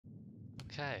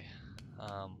Okay,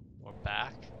 we're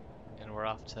back, and we're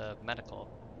off to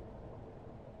medical.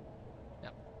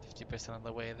 Yep, 50% of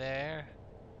the way there.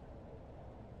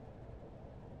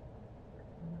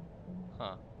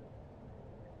 Huh.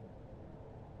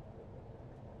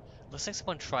 Looks like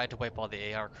someone tried to wipe all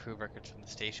the AR crew records from the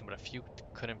station, but a few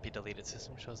couldn't be deleted.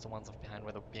 System shows the ones left behind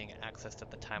were being accessed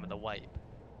at the time of the wipe.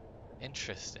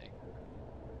 Interesting.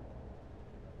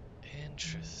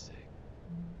 Interesting.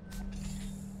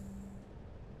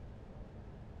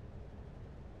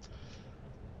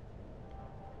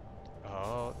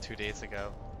 Oh, 2 days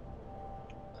ago.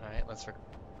 Alright, let's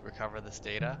recover this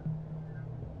data.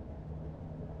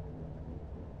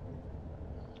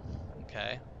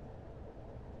 Okay.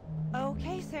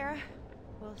 Okay, Sarah.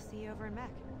 We'll see you over in Mech.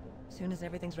 Soon as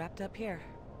everything's wrapped up here.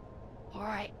 All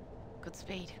right. Good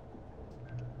speed.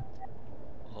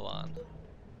 Hold on.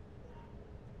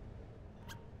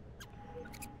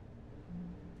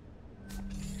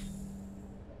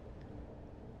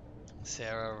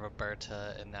 Sarah,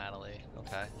 Roberta, and Natalie.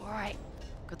 Okay. All right.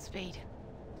 Good speed.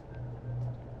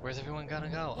 Where's everyone gonna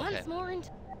go? Once Okay. more into...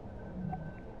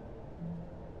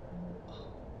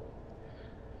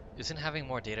 Isn't having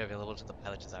more data available to the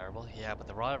pilot desirable? Yeah, but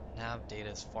the raw nav data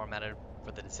is formatted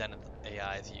for the Zenith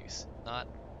AI's use. Not...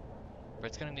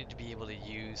 Bert's gonna need to be able to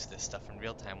use this stuff in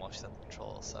real time while she's at the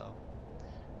control, so...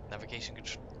 Navigation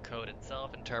code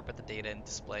itself, interpret the data and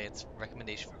display its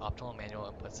recommendation for optimal manual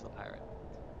inputs to the pirate.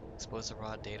 Expose the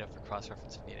raw data for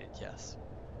cross-reference if needed, yes.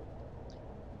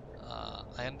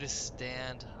 I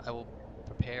understand. I will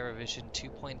prepare revision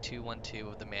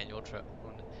 2.212 of the manual drone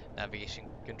navigation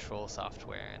control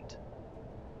software and...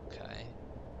 Okay.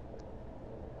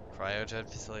 Cryojet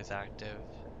facilities active.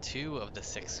 2 of the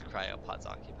 6 cryopods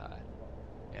occupied.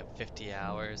 We have 50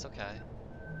 hours, okay.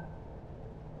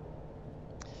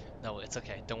 No, it's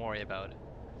okay, don't worry about it.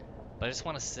 But I just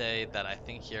want to say that I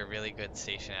think you're a really good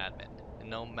station admin. And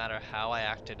no matter how I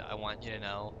acted, I want you to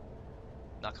know,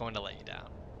 I'm not going to let you down.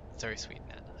 It's very sweet,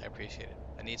 Ned. I appreciate it.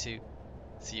 I need to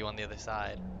see you on the other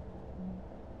side.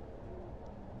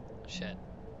 Shit.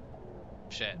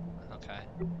 Shit. Okay.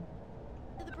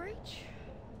 To the breach?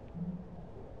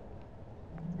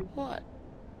 What?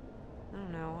 I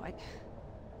don't know.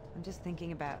 I'm just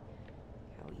thinking about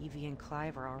how Evie and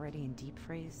Clive are already in deep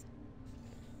freeze.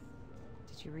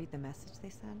 Did you read the message they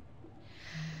sent?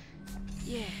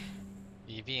 Yeah.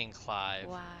 Evie and Clive.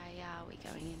 Why are we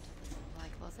going into the supply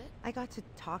closet? I got to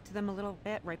talk to them a little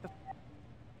bit right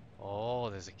Oh,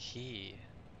 there's a key.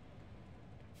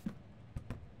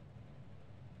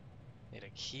 Need a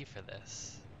key for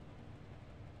this.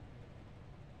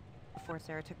 before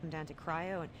Sarah took them down to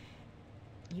cryo, and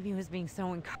Evie was being so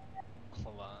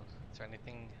Hold on. Is there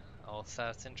anything else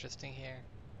that's interesting here?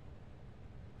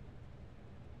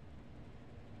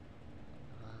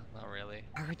 Not really.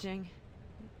 encouraging.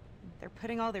 They're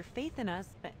putting all their faith in us,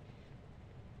 but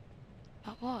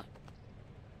But what?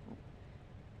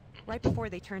 right before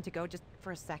they turned to go, just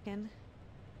for a second,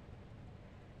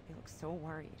 they look so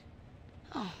worried.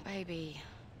 Oh, baby.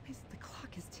 The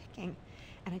clock is ticking,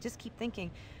 and I just keep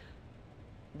thinking,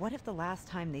 what if the last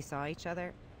time they saw each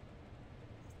other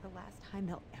is the last time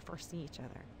they'll ever see each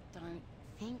other? Don't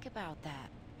think about that.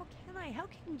 How can I? How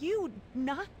can you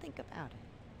not think about it?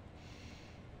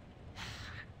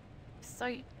 So,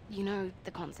 you know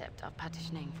the concept of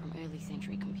partitioning from early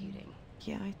century computing?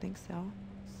 Yeah, I think so.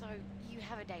 So, you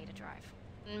have a data drive.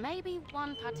 Maybe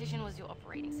one partition was your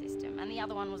operating system, and the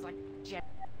other one was like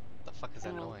The fuck is that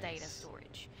general noise? data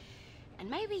storage. And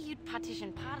maybe you'd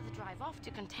partition part of the drive off to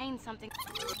contain something.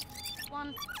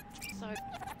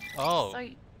 Oh. So,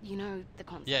 you know the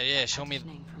concept Yeah, of show me.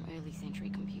 partitioning from early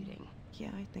century computing. Yeah,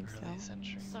 I think Early so.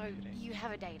 century So, computing. you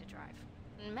have a data drive.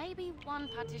 Maybe one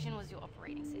partition was your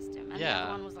operating system, and the Yeah.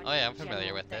 other one was like Oh yeah, I'm familiar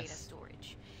general with data this.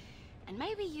 storage. And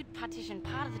maybe you'd partition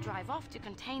part of the drive off to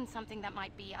contain something that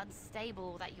might be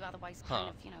unstable that you otherwise kind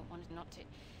of, wanted not to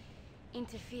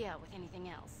interfere with anything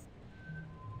else.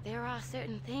 There are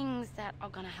certain things that are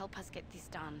gonna help us get this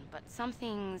done, but some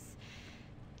things,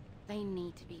 they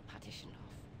need to be partitioned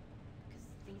off. Because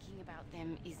thinking about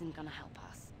them isn't gonna help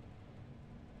us.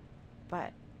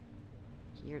 But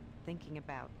you're thinking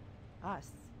about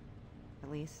us, at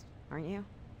least, aren't you?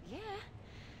 Yeah.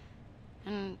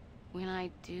 And when I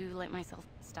do let myself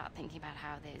start thinking about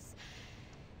how there's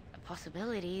a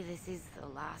possibility this is the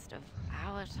last of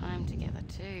our time together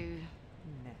too,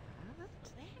 Nat?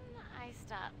 then I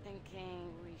start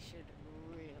thinking we should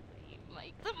really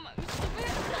make the most of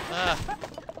it. Ah.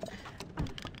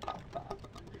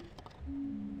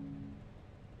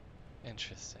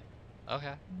 Interesting.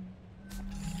 Okay.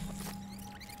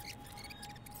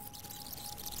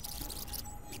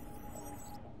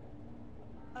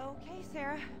 Okay,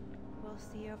 Sarah. We'll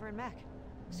see you over in Mech.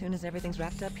 Soon as everything's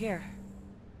wrapped up here.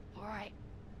 Alright.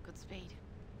 Good speed.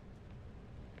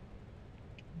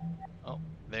 Oh,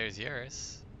 there's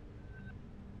yours.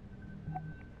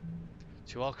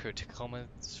 To all crew,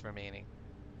 Tacoma's remaining.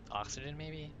 Oxygen,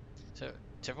 maybe? So,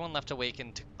 to everyone left awake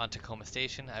on Tacoma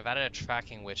Station, I've added a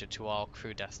tracking widget to all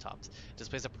crew desktops. It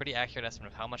displays a pretty accurate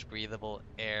estimate of how much breathable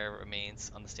air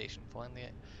remains on the station. Following the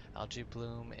algae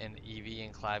bloom and Evie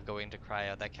and Clive going to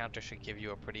cryo, that counter should give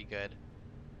you a pretty good...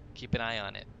 Keep an eye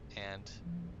on it, and...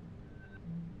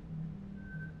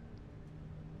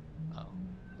 Oh,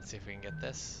 let's see if we can get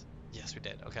this. Yes, we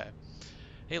did. Okay.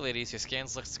 Hey ladies, your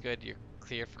scans looks good. You're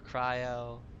clear for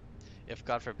cryo. If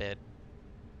God forbid,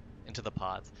 into the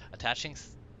pods. Attaching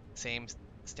same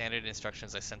standard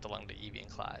instructions I sent along to Evie and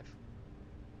Clive.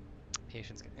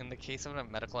 Patients, in the case of a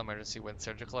medical emergency when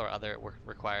surgical or other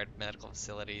required medical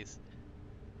facilities,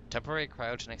 temporary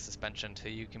cryogenic suspension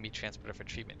until you can be transported for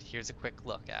treatment. Here's a quick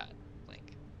look at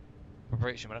link.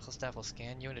 Preparation medical staff will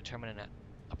scan you and determine an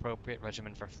appropriate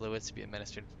regimen for fluids to be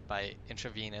administered by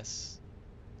intravenous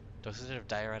dosage of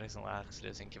diuretics and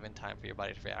laxatives and given time for your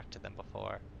body to react to them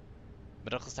before.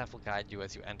 Medical staff will guide you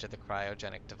as you enter the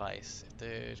cryogenic device. If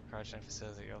the cryogenic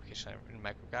facility location in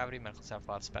microgravity, medical staff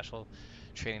will have special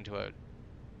training to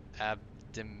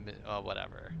abdomen. Oh,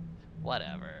 whatever.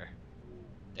 Whatever.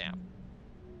 Damn.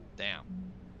 Damn.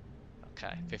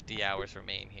 Okay, 50 hours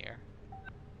remain here.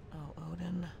 Oh,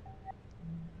 Odin.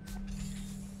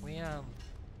 We,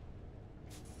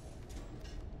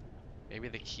 maybe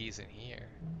the key's in here.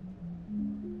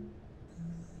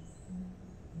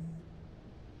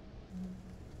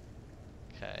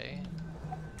 Okay.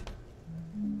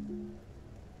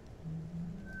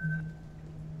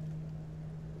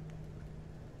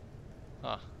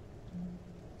 Huh.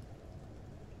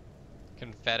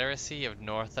 Confederacy of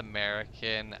North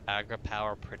American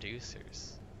Agri-Power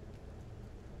Producers.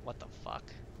 What the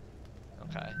fuck?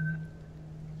 Okay.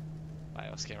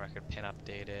 Bioscan record pin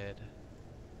updated.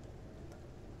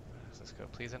 Let's go.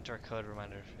 Please enter a code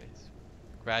reminder phase.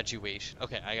 Graduation.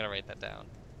 Okay, I gotta write that down.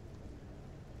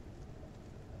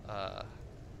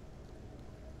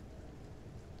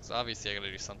 So obviously I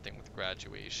gotta do something with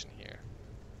graduation here.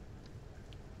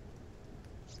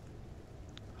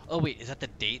 Oh wait, is that the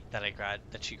date that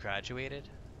that she graduated?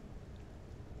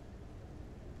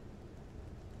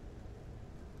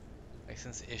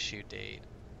 License issue date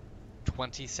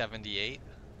 2078.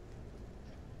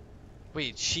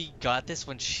 Wait, she got this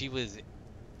when she was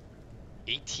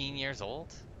 18 years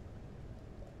old?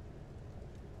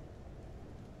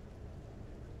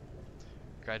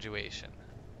 Graduation.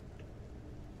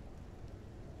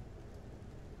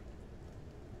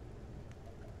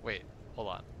 Wait, hold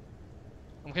on.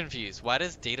 I'm confused. Why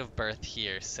does date of birth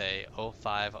here say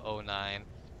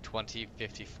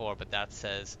 0509-2054, but that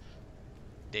says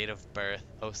date of birth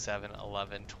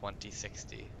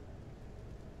 0711-2060?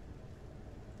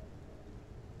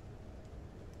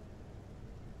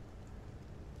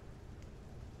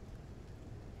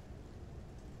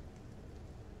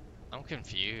 I'm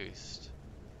confused.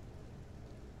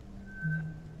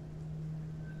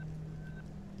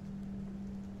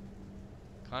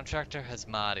 Contractor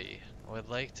Hasmati. I would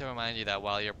like to remind you that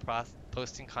while your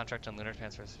posting contract on Lunar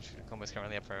Transfers is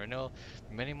currently up for renewal,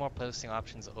 many more posting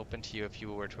options open to you if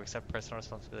you were to accept personal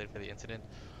responsibility for the incident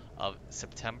of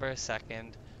September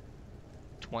 2nd,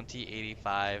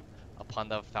 2085 upon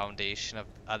the foundation of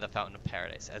the Fountain of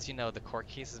Paradise. As you know, the court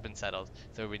case has been settled, so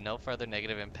there will be no further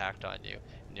negative impact on you,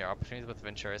 and your opportunities with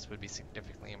Venturis would be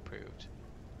significantly improved.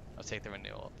 I'll take the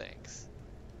renewal, thanks.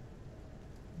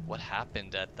 What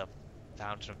happened at the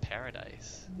Fountain of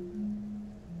Paradise?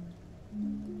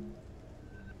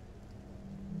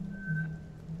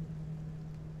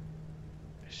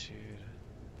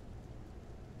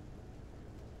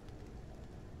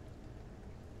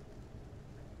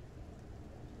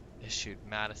 Issued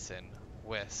Madison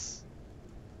Wiss.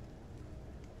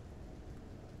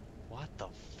 What the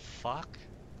fuck?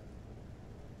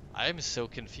 I'm so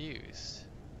confused.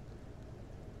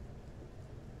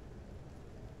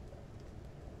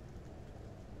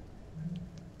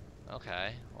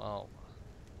 Okay, well.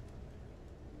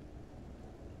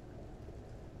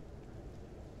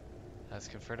 Has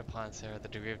conferred upon Sarah the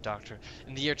degree of doctor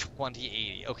in the year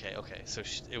 2080. Okay, so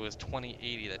it was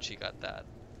 2080 that she got that.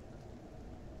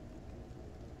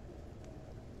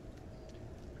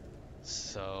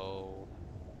 So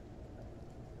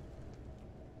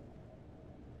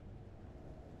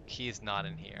key is not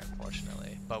in here,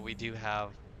 unfortunately, but we do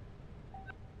have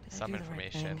some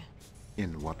information. Right,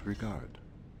 in what regard?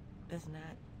 doesn't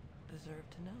Nat deserve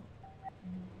to know?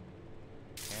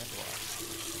 And what?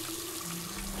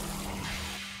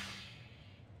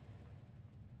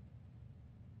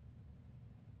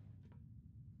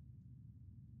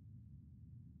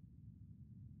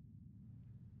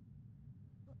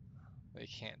 They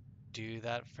can't do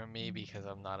that for me because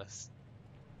I'm not a.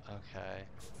 Okay.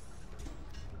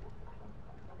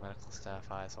 Medical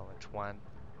staff eyes only 20.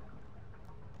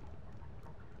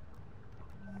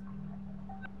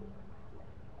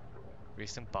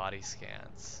 Recent body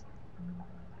scans.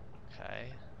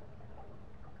 Okay.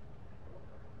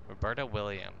 Roberta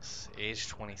Williams, age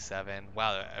 27.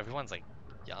 Wow, everyone's like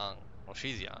young. Well,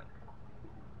 she's young.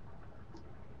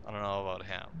 I don't know about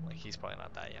him. Like, he's probably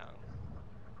not that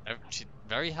young. She's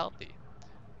very healthy.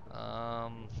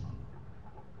 Um,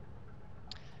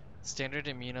 standard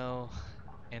immuno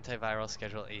antiviral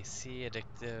schedule AC,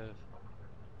 addictive,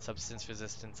 substance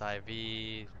resistance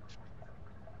IV,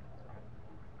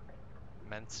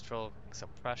 menstrual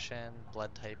suppression,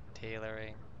 blood type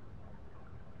tailoring.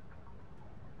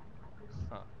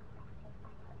 Huh.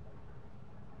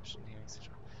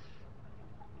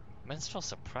 Menstrual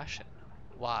suppression.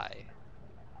 Why?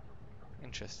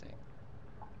 Interesting.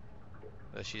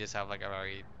 Does she just have like a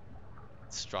very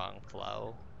strong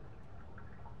flow?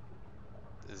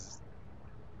 Is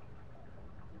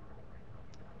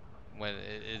when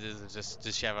it is just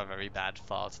does she have a very bad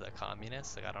fall to the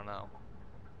communists? Like I don't know.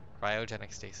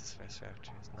 Cryogenic stasis for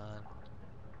reactors, none.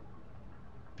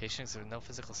 Patients with no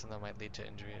physical symptom might lead to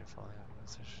injury and falling.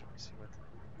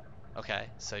 Okay,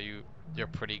 so you're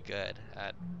pretty good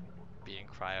at being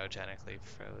cryogenically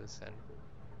frozen.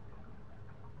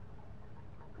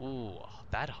 Ooh,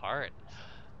 bad heart.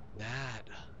 That.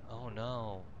 Oh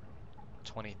no.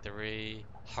 23.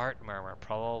 Heart murmur.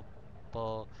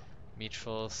 Probable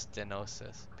mitral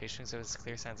stenosis. Patients with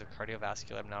clear signs of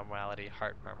cardiovascular abnormality,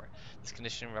 heart murmur. This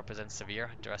condition represents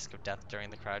severe risk of death during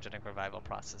the cryogenic revival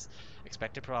process.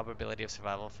 Expected probability of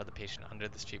survival for the patient under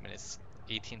this treatment is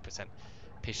 18%.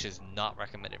 Patient is not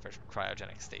recommended for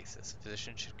cryogenic stasis.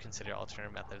 Physicians should consider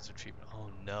alternative methods of treatment. Oh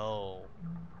no.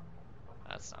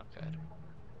 That's not good.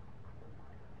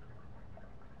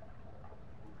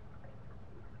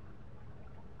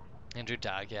 Andrew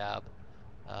Dagyab.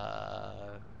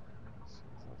 Allergen.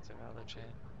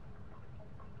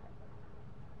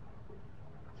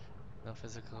 No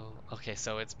physical. Okay,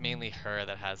 so it's mainly her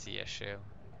that has the issue.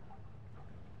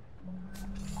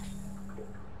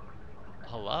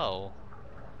 Hello,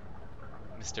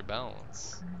 Mr.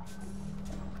 Bones.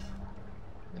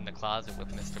 In the closet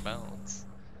with Mr. Bones.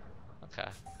 Okay.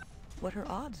 What her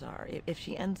odds are if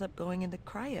she ends up going into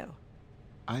cryo.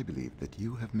 I believe that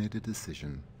you have made a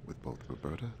decision with both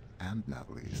Roberta and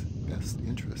Natalie's best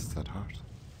interests at heart.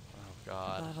 Oh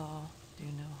God. Above all, do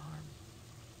no harm.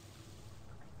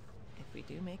 If we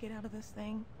do make it out of this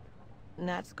thing,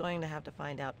 Nat's going to have to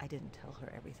find out I didn't tell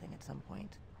her everything at some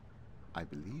point. I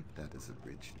believe that is a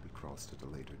bridge to be crossed at a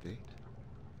later date.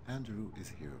 Andrew is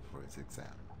here for his exam.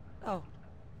 Oh.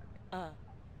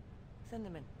 Send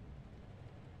him in.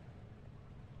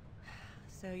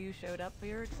 So you showed up for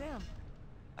your exam?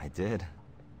 I did.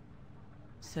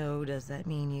 So does that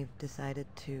mean you've decided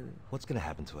to... What's gonna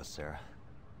happen to us, Sarah?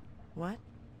 What?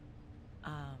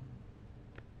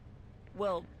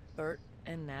 Well, Bert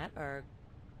and Nat are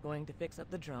going to fix up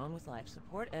the drone with life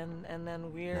support, and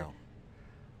then we're... No.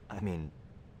 I mean...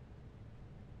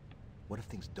 What if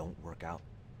things don't work out?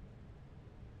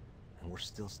 And we're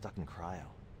still stuck in cryo?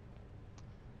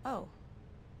 Oh.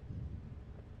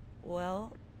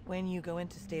 Well, when you go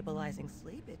into stabilizing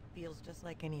sleep, it feels just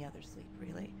like any other sleep,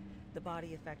 really. The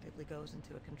body effectively goes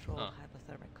into a controlled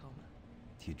hypothermic coma.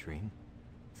 Do you dream?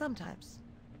 Sometimes.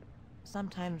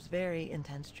 Sometimes very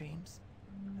intense dreams.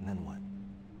 And then what?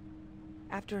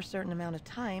 After a certain amount of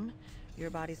time, your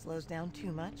body slows down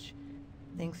too much,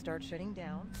 things start shutting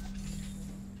down.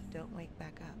 Don't wake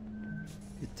back up.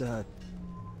 It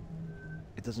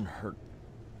doesn't hurt.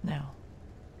 No.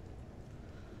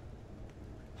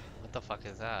 What the fuck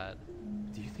is that?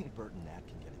 Do you think Bert and Nat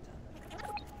can get it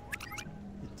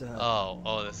done?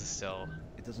 Oh, this is still...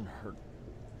 It doesn't hurt.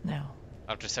 No.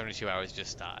 After 72 hours, you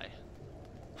just die.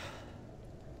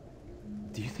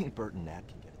 Do you think Bert and Nat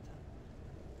can get it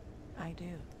done? I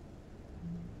do.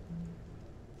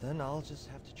 Then I'll just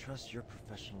have to trust your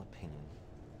professional opinion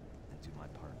and do my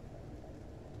part.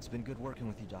 It's been good working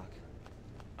with you, Doc.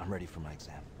 I'm ready for my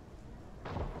exam.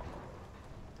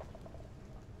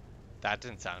 That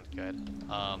didn't sound good.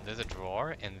 There's a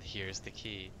drawer, and here's the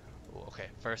key. Ooh, okay,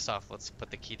 first off, let's put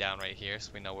the key down right here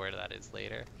so we know where that is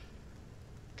later.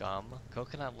 Gum,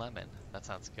 coconut lemon. That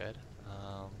sounds good.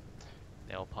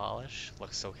 Nail polish.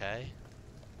 Looks okay.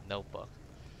 Notebook.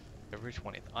 February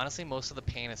 20th. Honestly, most of the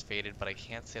pain has faded, but I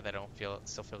can't say that I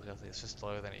still feel guilty. It's just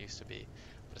lower than it used to be,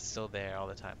 but it's still there all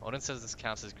the time. Odin says this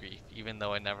counts as grief, even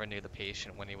though I never knew the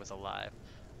patient when he was alive.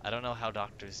 I don't know how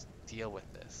doctors deal with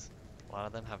this. A lot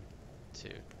of them have to,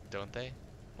 don't they?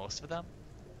 most of them?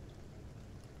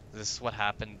 This is what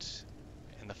happened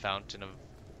in the Fountain of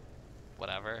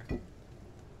whatever.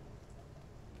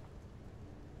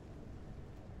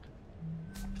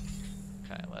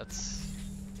 Okay, let's...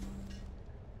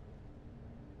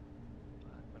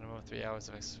 Minimum of 3 hours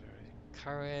of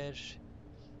courage.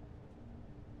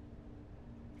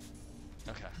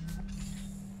 Okay.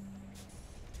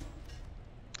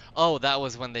 Oh, that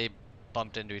was when they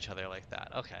bumped into each other like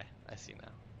that. Okay, I see now.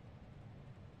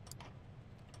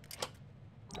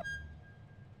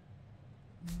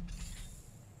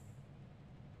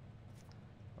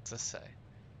 What's this say?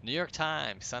 New York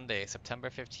Times, Sunday, September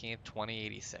 15th,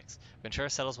 2086. Ventura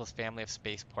settles with family of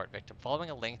spaceport victim. Following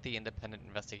a lengthy independent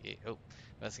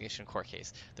investigation court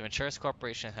case, the Venturas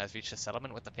Corporation has reached a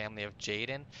settlement with the family of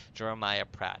Jaden Jeremiah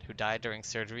Pratt, who died during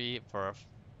surgery for a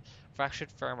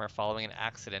fractured femur following an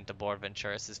accident aboard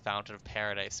Venturas' Fountain of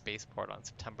Paradise spaceport on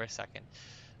September 2nd,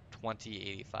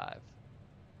 2085.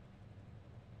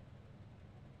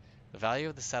 The value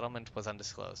of the settlement was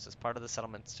undisclosed. As part of the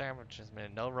settlement's term, which has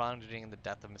been no wrongdoing in the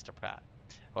death of Mr. Pratt.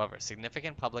 However,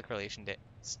 significant public relations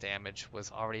damage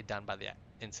was already done by the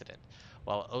incident.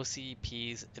 While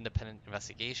OCEP's independent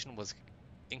investigation was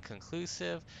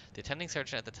inconclusive, the attending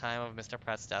surgeon at the time of Mr.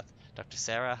 Pratt's death, Dr.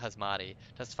 Sarah Hazmati,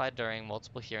 testified during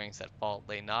multiple hearings that fault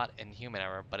lay not in human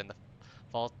error, but in the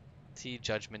faulty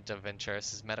judgment of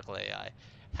Venturas' medical AI,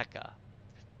 Heka.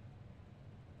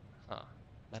 Huh.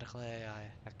 Medical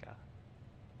AI, Heka.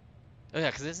 Oh yeah,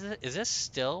 because is this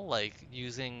still like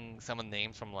using some of the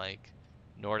names from like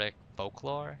Nordic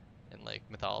folklore and like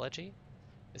mythology?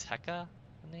 Is Heka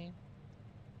the name?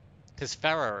 Because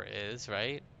Ferrer is,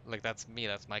 right? Like that's me,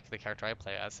 that's the character I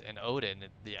play as, and Odin,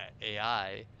 the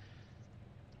AI.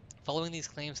 Following these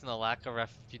claims and the lack of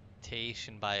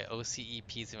refutation by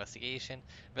OCEP's investigation,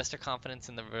 investor confidence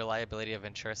in the reliability of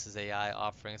Venturas' AI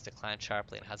offerings declined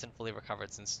sharply and hasn't fully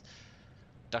recovered since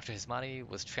Dr. Hismati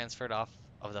was transferred off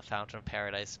of the Fountain of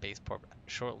Paradise spaceport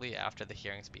shortly after the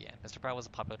hearings began. Mr. Pratt was a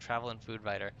popular travel and food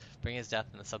writer, bringing his death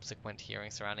and the subsequent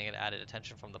hearings surrounding it added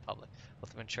attention from the public.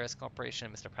 Both the Venturas Corporation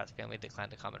and Mr. Pratt's family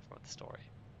declined to comment from the story.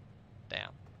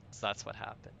 Damn. So that's what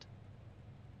happened.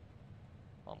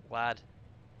 Well, I'm glad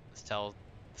this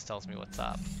tells me what's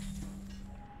up.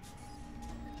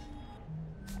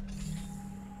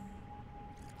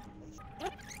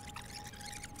 Alright,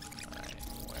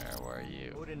 where were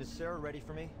you? Odin, is Sarah ready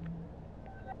for me?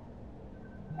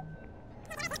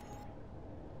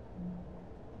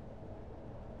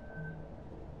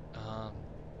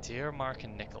 Dear Mark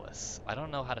and Nicholas, I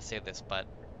don't know how to say this, but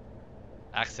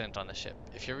accident on the ship.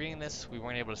 If you're reading this, we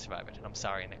weren't able to survive it, and I'm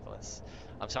sorry, Nicholas.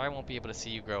 I'm sorry I won't be able to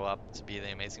see you grow up to be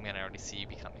the amazing man I already see you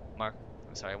becoming. Mark,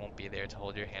 I'm sorry I won't be there to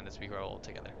hold your hand as we grow old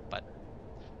together, but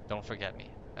don't forget me.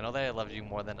 I know that I loved you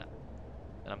more than and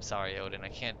I'm sorry, Odin. I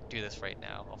can't do this right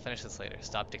now. I'll finish this later.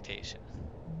 Stop dictation.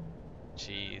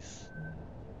 Jeez.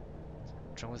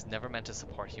 Drone was never meant to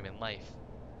support human life.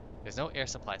 There's no air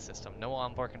supply system, no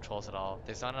onboard controls at all.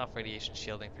 There's not enough radiation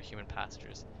shielding for human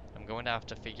passengers. I'm going to have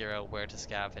to figure out where to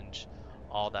scavenge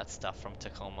all that stuff from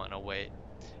Tacoma in a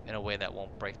way that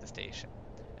won't break the station.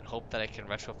 And hope that I can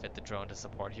retrofit the drone to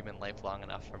support human life long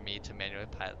enough for me to manually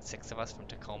pilot 6 of us from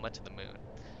Tacoma to the moon.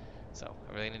 So,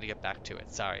 I really need to get back to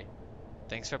it. Sorry.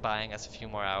 Thanks for buying us a few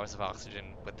more hours of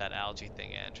oxygen with that algae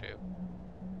thing, Andrew.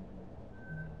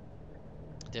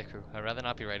 Dear crew, I'd rather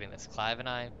not be writing this. Clive and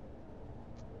I...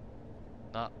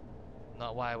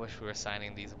 Not why I wish we were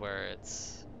signing these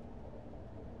words.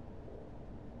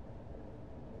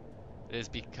 It is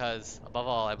because, above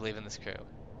all, I believe in this crew,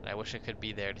 and I wish I could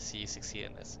be there to see you succeed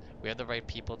in this. We have the right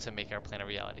people to make our plan a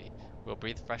reality. We will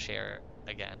breathe fresh air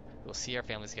again. We will see our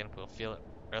families again. We will feel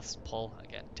Earth's pull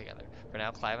again together. For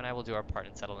now, Clive and I will do our part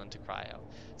and settle into cryo.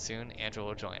 Soon, Andrew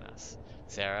will join us.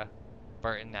 Sarah,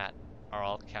 Bert, and Nat we're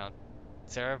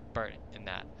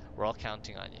all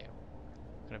counting on you.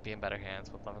 Couldn't be in better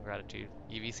hands. With love and gratitude,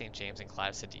 Evie St. James and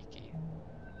Clive Siddiqui.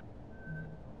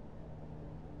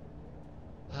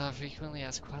 Frequently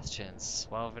asked questions.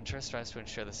 While Ventura strives to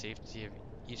ensure the safety of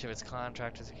each of its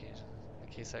contractors, in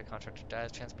case that contractor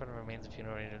dies, transport and remains of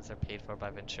funeral arrangements are paid for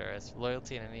by Ventura's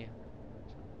loyalty and any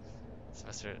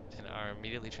semester and are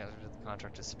immediately transferred to the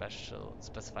contractor's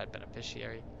specified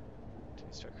beneficiary. To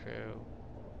restore crew.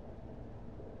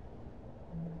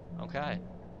 Okay.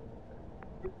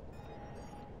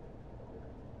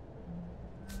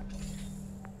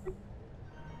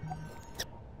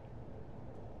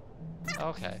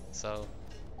 Okay, so...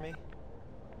 Me?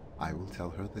 I will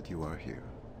tell her that you are here.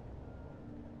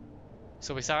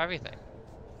 So we saw everything.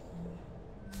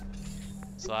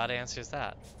 So that answers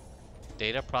that.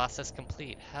 Data process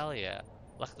complete. Hell yeah.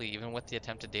 Luckily, even with the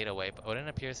attempted data wipe, Odin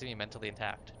appears to be mentally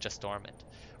intact, just dormant.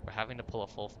 We're having to pull a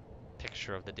full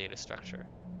picture of the data structure.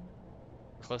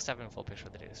 We're close to having a full picture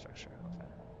of the data structure. Okay.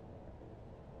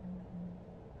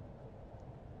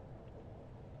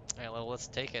 Alright, well, let's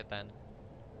take it then.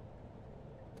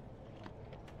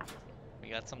 We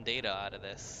got some data out of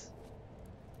this.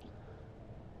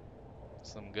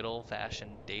 Some good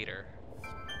old-fashioned data.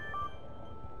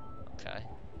 Okay.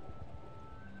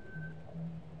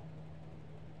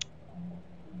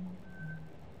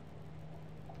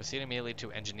 Proceed immediately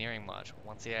to engineering module.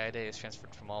 Once the AI data is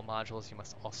transferred from all modules, you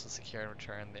must also secure and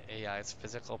return the AI's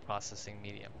physical processing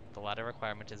medium. The latter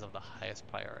requirement is of the highest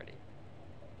priority.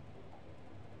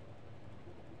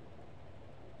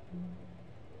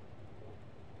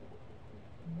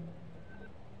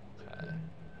 Okay.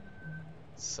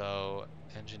 So,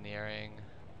 engineering.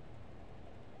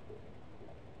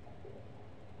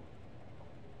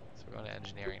 So we're going to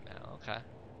engineering now. Okay.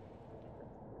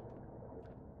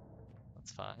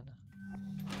 That's fine.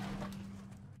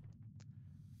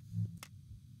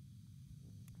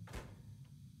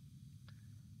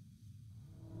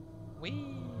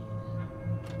 Whee!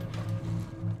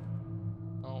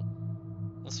 Oh,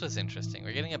 this was interesting.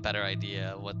 We're getting a better idea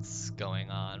of what's going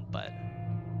on, but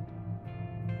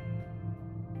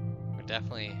we're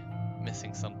definitely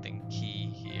missing something key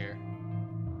here.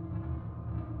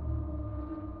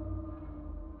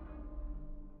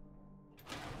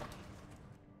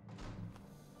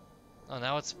 Oh,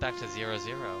 now it's back to 0,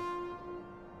 0.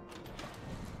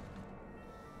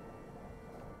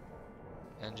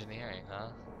 Engineering, huh?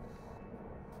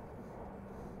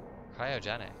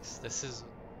 Cryogenics.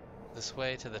 This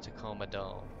way to the Tacoma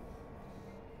Dome.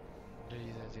 Do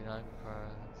not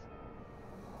cross.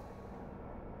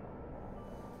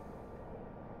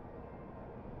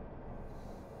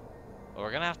 Well,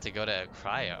 we're gonna have to go to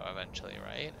cryo eventually,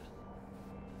 right?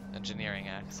 Engineering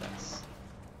access.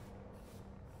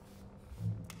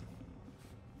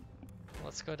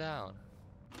 Let's go down.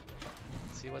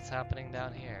 See what's happening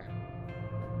down here.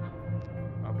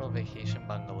 Orbital vacation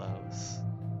bungalows.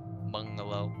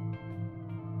 Bungalow.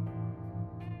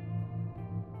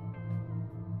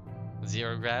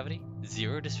 Zero gravity,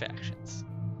 zero distractions.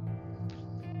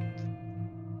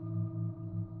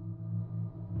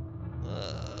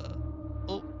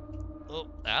 Oh,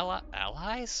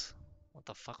 allies? What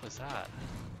the fuck was that?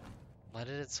 Why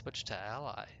did it switch to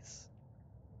allies?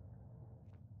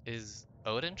 Is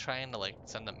Odin trying to like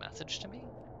send a message to me?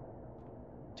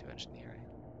 To engineering.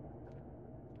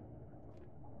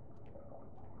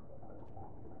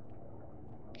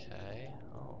 Okay.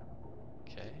 Oh.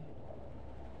 Okay.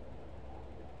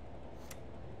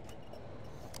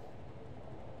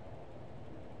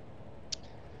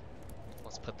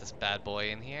 Let's put this bad boy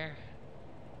in here.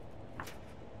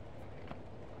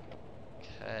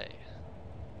 Okay.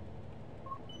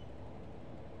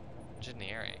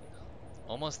 Engineering.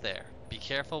 Almost there. Be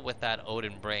careful with that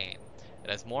Odin brain. It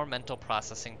has more mental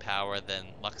processing power than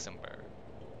Luxembourg.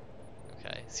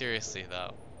 Okay, seriously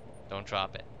though. Don't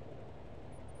drop it.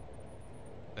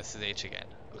 This is H again.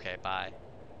 Okay, bye.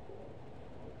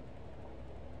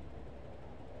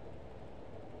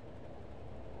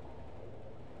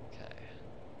 Okay.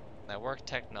 Network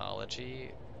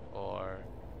technology or...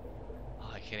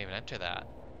 Oh, I can't even enter that.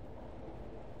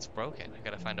 It's broken. I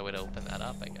gotta find a way to open that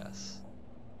up, I guess.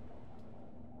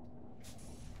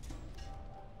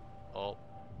 Oh.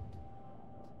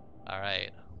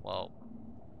 Alright. Well,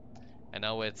 I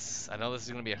know this is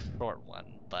gonna be a short one,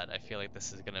 but I feel like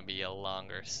this is gonna be a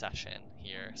longer session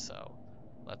here, so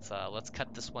let's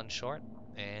cut this one short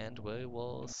and we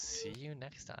will see you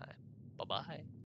next time. Bye bye.